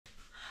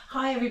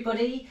Hi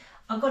everybody,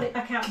 I got it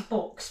back out of the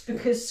box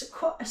because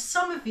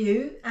some of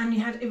you, and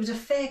it was a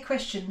fair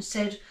question,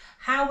 said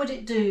how would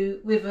it do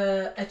with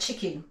a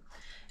chicken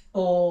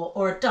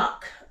or a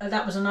duck.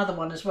 That was another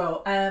one as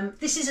well.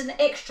 This is an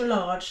extra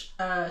large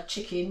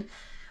chicken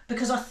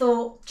because I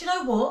thought, do you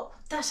know what,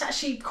 that's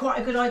actually quite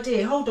a good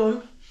idea. Hold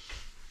on,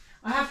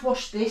 I have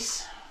washed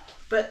this,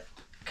 but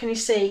can you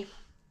see?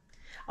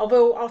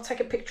 I'll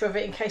take a picture of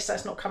it in case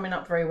that's not coming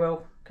up very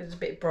well because it's a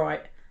bit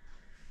bright.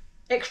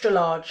 Extra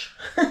large.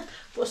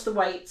 What's the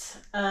weight?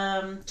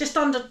 Just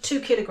under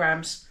 2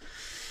 kilograms.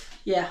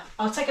 Yeah,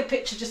 I'll take a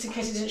picture just in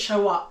case it didn't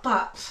show up.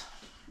 But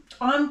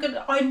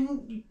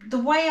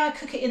the way I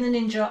cook it in the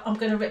Ninja, I'm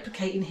going to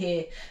replicate in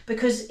here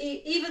because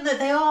even though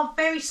they are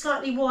very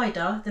slightly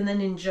wider than the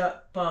Ninja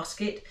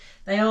basket,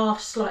 they are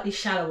slightly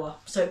shallower.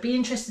 So it'd be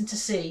interesting to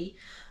see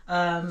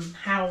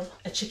how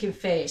a chicken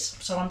fares.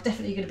 So I'm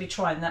definitely going to be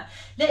trying that.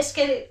 Let's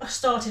get it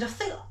started. I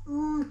think,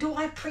 do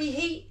I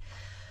preheat?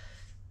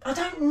 I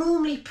don't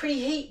normally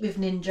preheat with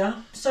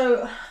Ninja,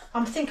 so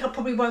I think I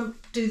probably won't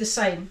do the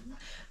same.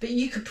 But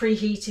you could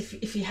preheat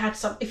if you had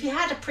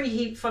a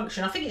preheat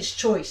function. I think it's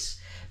choice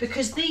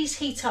because these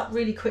heat up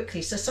really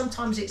quickly. So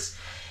sometimes it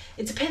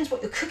depends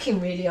what you're cooking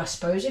really, I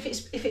suppose. If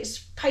it's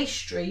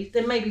pastry,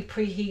 then maybe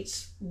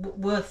preheat's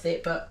worth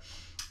it. But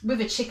with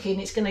a chicken,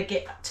 it's going to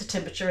get up to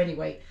temperature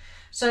anyway.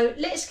 So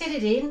let's get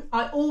it in.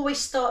 I always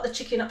start the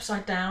chicken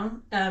upside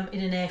down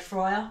in an air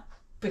fryer,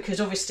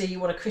 because obviously you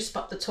want to crisp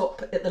up the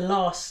top at the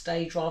last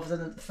stage rather than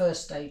at the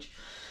first stage.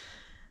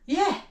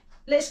 Yeah,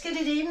 let's get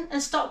it in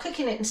and start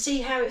cooking it and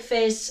see how it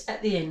fares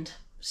at the end.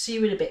 See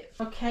you in a bit.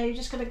 Okay,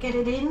 just going to get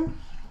it in.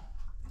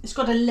 It's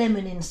got a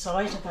lemon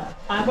inside.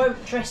 I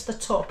won't dress the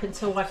top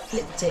until I've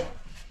flipped it.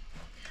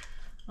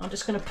 I'm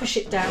just going to push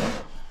it down.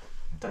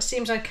 That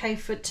seems okay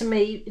to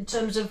me in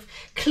terms of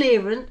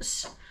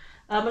clearance.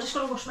 I just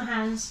got to wash my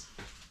hands.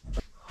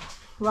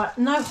 Right,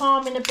 no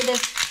harm in a bit of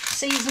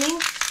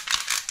seasoning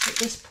at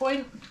this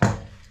point.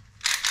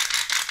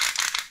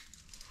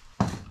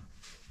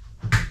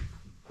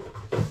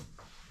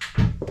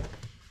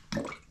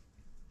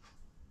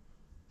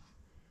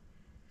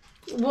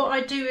 What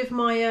I do with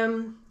my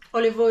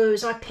olive oil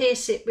is I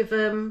pierce it with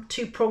a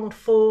two-pronged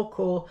fork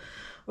or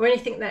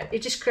anything that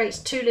it just creates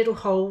two little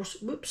holes.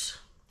 Whoops.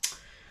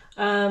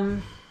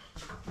 And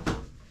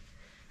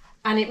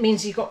it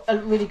means you've got a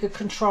really good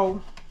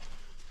control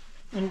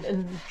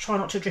and try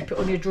not to drip it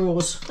on your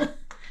drawers.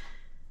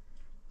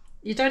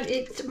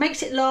 It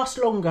makes it last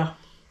longer.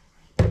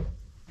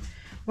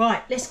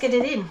 Right, let's get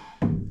it in.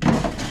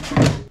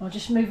 I'll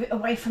just move it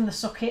away from the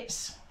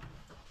sockets.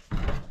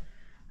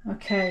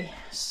 Okay,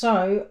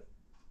 so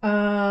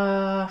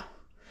well,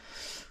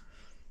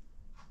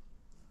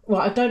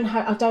 I don't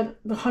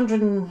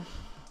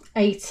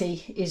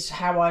 180 is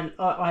how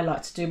I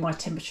like to do my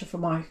temperature for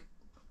my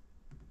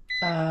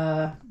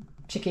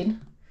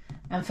chicken,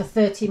 and for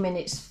 30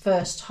 minutes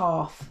first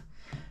half.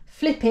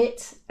 Flip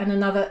it and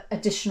another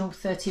additional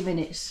 30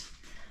 minutes.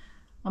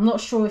 I'm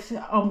not sure if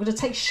I'm going to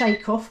take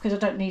shake off because I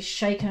don't need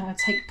shake, and I'm going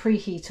to take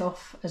preheat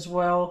off as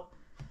well.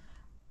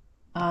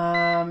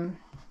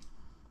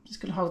 Just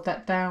going to hold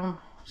that down.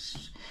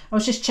 I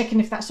was just checking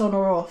if that's on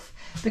or off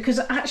because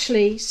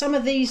actually some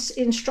of these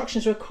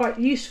instructions were quite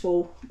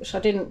useful, which I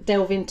didn't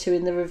delve into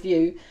in the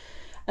review.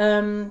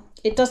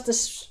 It does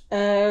this.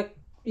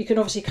 You can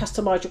obviously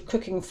customise your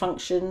cooking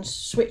functions,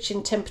 switch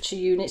in temperature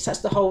units,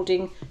 that's the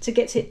holding, to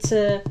get it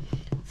to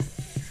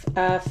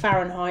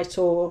Fahrenheit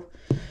or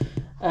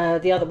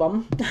the other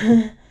one.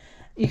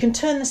 You can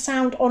turn the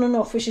sound on and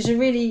off, which is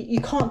you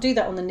can't do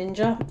that on the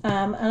Ninja.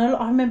 And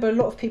I remember a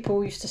lot of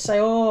people used to say,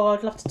 oh,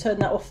 I'd love to turn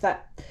that off,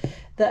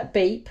 that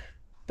beep.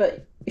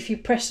 But if you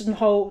press and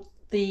hold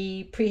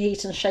the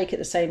preheat and shake at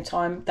the same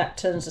time, that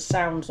turns the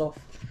sounds off.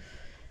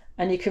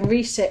 And you can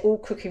reset all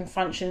cooking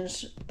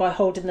functions by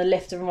holding the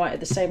left and right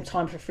at the same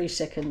time for 3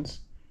 seconds.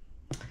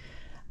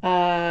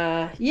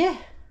 Yeah,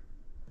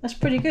 that's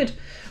pretty good.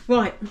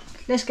 Right,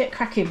 let's get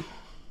cracking.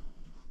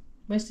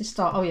 Where's this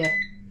start? Oh yeah.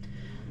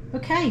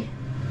 Okay,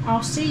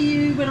 I'll see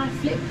you when I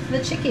flip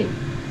the chicken.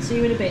 See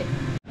you in a bit.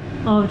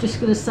 Oh, I'm just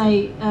going to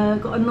say,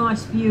 got a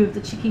nice view of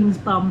the chicken's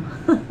bum.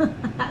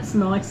 That's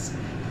nice.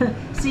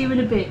 See you in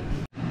a bit.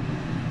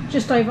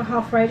 Just over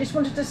halfway. I just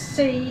wanted to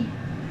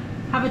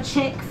have a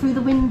check through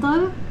the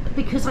window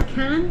because I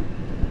can.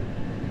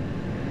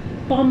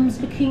 Bum's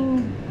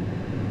getting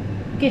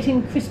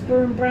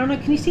crisper and browner.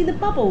 Can you see the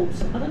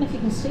bubbles? I don't know if you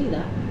can see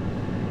that.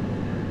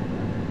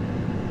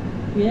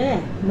 Yeah,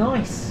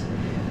 nice.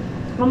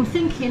 I'm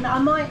thinking I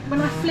might,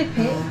 when I flip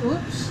it,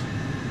 whoops.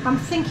 I'm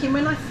thinking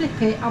when I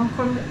flip it, I'm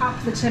going to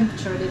up the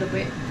temperature a little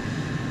bit.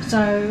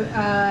 So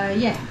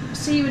yeah,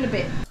 see you in a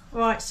bit.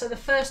 Right, so the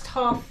first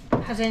half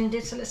has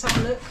ended, so let's have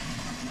a look.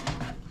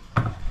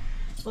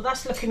 Well,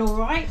 that's looking all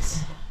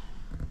right.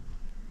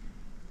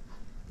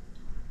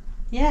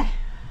 Yeah,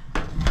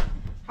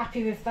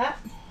 happy with that.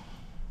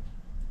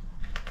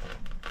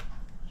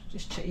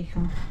 Just check you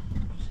can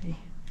see.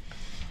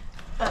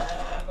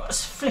 I've got to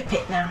flip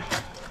it now.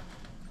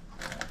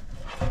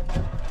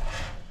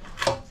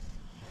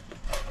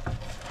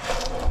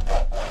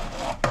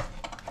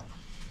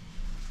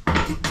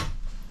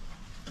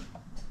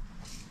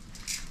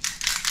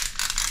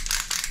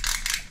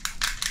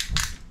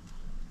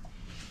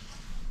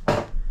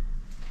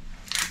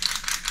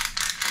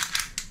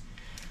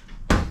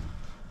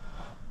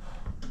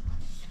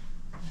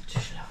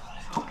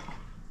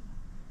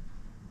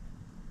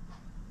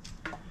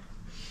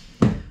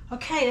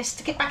 Okay, let's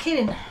stick it back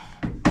in.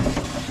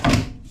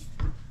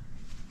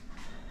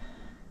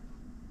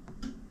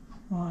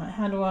 Right,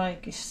 how do I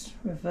just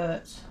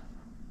revert?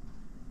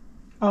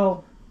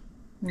 Oh,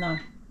 no.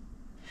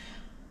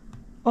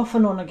 Off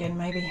and on again,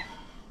 maybe.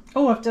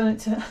 Oh, I've done it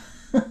to...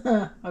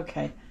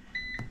 Okay.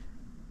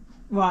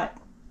 Right.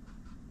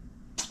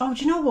 Oh,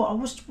 do you know what? I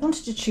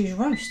wanted to choose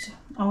roast.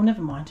 Oh,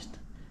 never mind.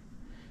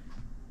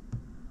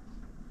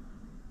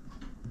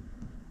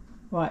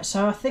 Right,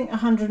 so I think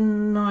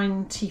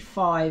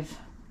 195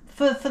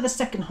 for the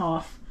second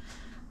half.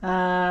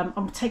 I'm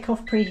going to take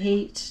off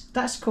preheat.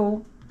 That's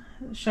cool.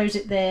 It shows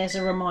it there as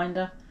a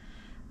reminder.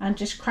 And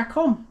just crack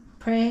on.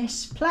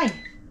 Press play,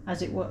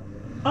 as it were.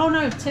 Oh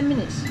no, 10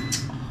 minutes.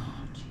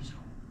 Oh, jeez.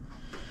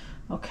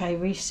 Okay,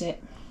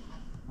 reset.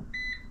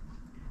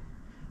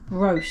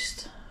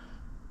 Roast.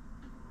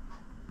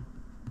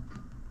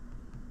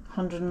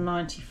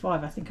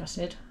 195, I think I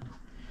said.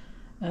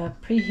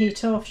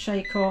 Preheat off,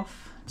 shake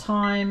off.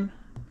 Time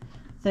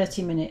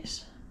 30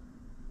 minutes.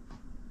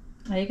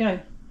 There you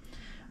go.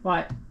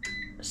 Right,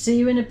 see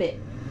you in a bit.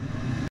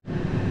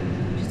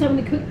 Just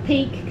having a quick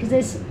peek because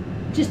there's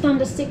just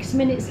under 6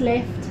 minutes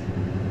left.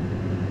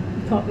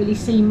 You can't really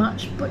see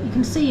much, but you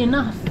can see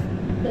enough.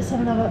 Let's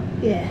have another.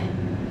 Yeah,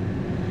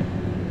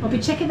 I'll be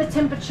checking the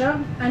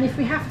temperature, and if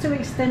we have to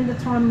extend the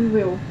time we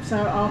will. So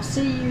I'll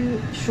see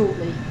you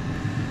shortly.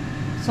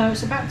 So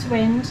it's about to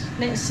end.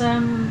 Let's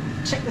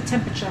check the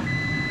temperature.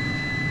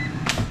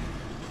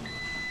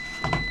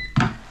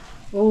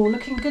 Oh,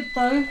 looking good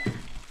though.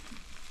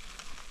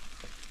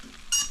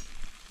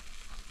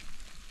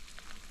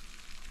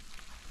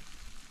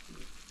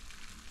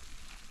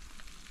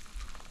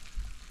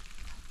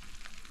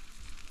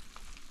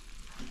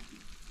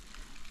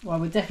 Well,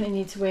 we definitely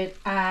need to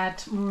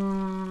add,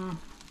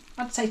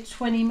 I'd say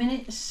 20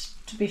 minutes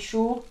to be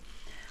sure.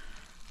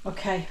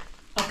 Okay,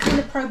 I'll clean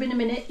the probe in a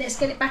minute. Let's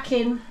get it back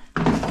in.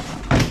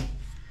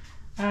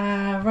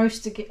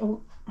 Roast again.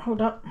 Oh, hold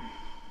up.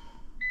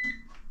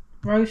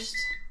 Roast.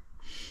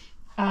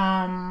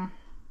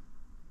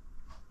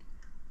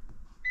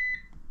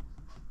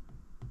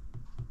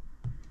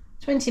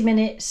 20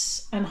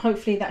 minutes, and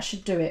hopefully that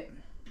should do it.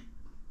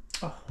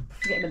 Oh,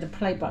 forget where the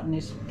play button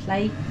is.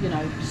 Play, you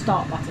know,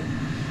 start button.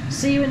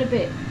 See you in a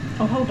bit.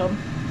 Oh, hold on.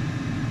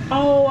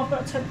 Oh, I've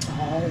got to turn.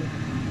 Oh,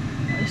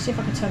 let's see if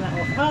I can turn that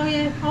off. Oh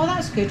yeah. Oh,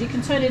 that's good. You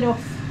can turn it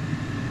off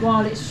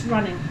while it's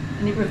running,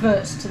 and it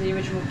reverts to the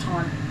original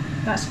time.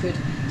 That's good.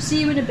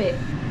 See you in a bit.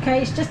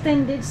 Okay, it's just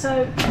ended,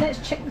 so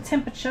let's check the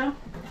temperature.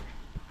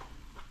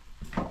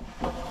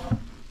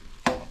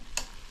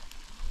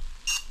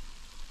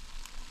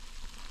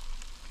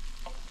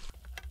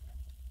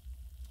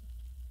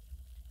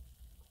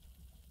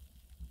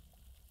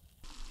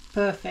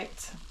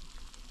 Perfect.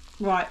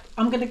 Right,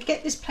 I'm going to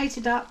get this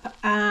plated up,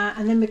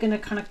 and then we're going to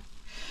kind of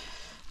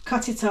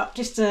cut it up.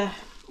 Just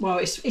well,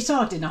 it's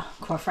our dinner,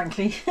 quite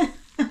frankly.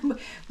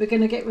 We're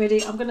going to get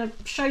ready. I'm going to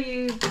show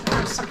you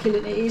how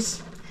succulent it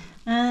is,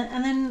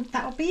 and then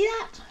that'll be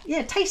that.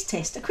 Yeah, taste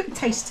test, a quick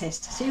taste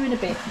test. See you in a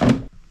bit.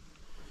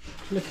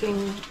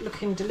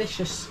 Looking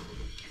delicious.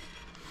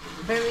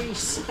 Very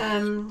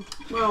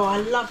well,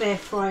 I love air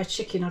fryer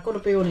chicken. I've got to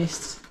be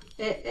honest.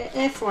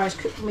 Air fryers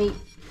cook meat.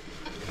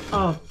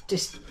 Oh,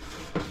 just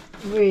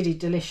really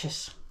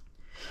delicious.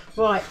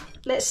 Right,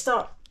 let's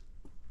start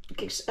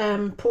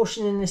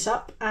portioning this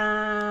up,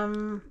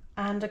 and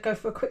I'll go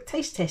for a quick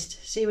taste test.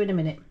 See you in a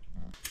minute.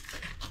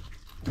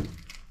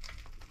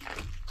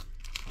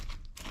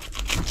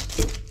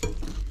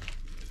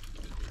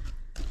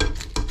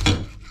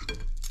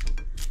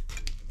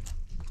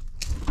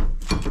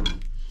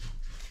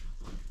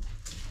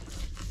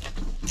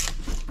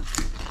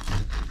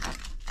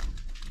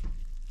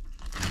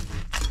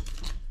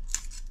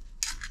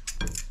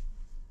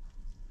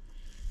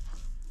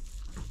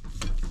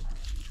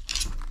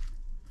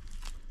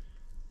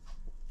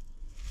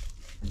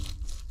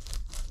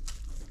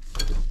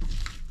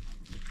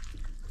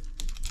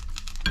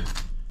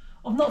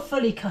 I've not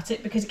fully cut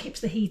it because it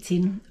keeps the heat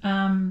in,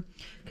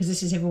 because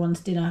this is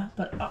everyone's dinner,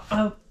 but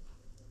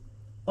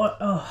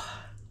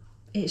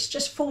it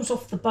just falls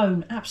off the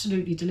bone.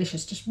 Absolutely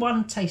delicious. Just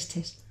one taste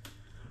test.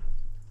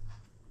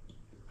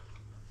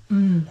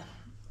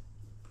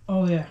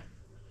 Oh yeah,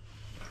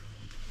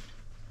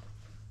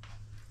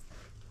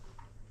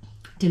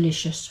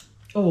 delicious.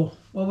 Oh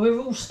well, we're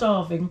all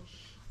starving.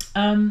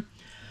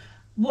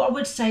 What I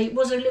would say, it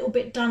was a little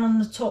bit done on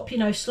the top, you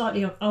know,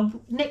 slightly.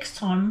 Next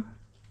time,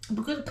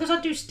 because I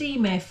do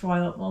steam air fry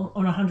on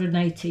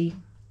 180,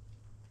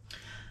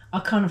 I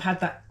kind of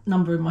had that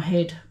number in my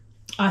head.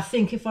 I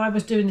think if I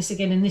was doing this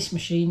again in this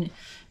machine,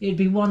 it would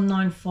be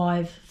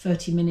 195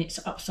 30 minutes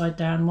upside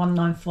down,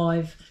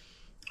 195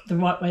 the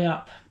right way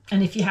up.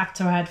 And if you have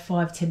to add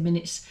 5-10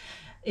 minutes,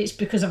 it's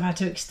because I've had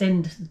to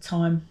extend the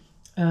time,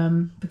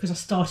 because I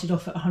started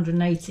off at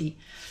 180.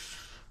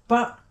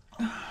 But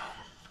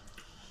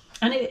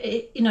and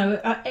it you know,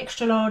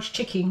 extra large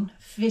chicken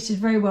fitted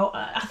very well.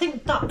 I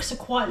think ducks are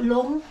quite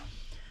long.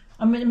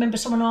 I remember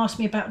someone asked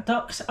me about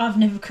ducks. I've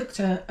never cooked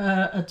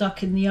a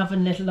duck in the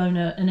oven, let alone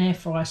an air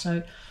fryer.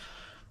 So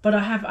but I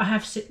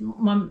have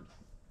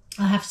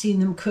seen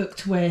them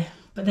cooked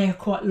but they are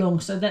quite long,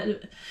 so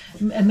that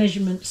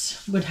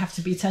measurements would have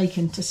to be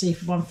taken to see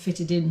if one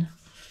fitted in,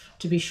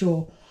 to be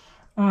sure.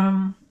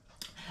 And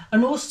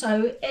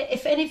also,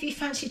 if any of you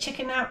fancy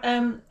checking out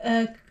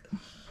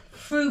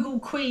Frugal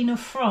Queen of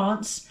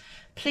France,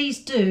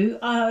 please do.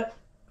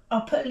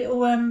 I'll put a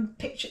little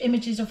picture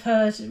images of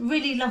her. It's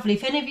really lovely.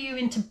 If any of you are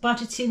into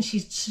budgeting, she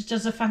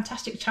does a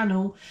fantastic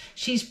channel.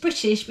 She's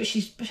British, but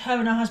her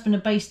and her husband are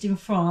based in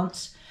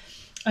France.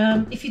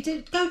 If you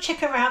do, go check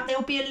her out.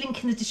 There'll be a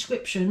link in the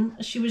description.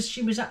 She's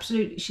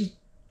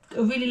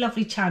a really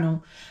lovely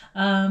channel.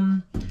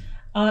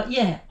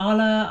 Yeah,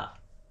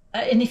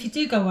 and if you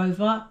do go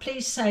over,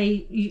 please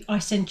say I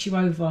sent you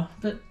over.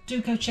 But do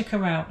go check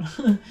her out.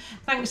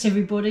 Thanks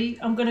everybody.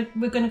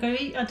 We're gonna go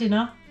eat our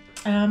dinner.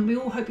 We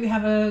all hope you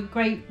have a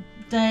great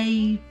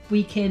day,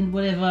 weekend,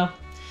 whatever.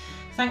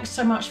 Thanks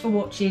so much for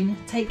watching.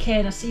 Take care,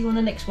 and I'll see you on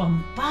the next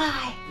one.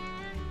 Bye.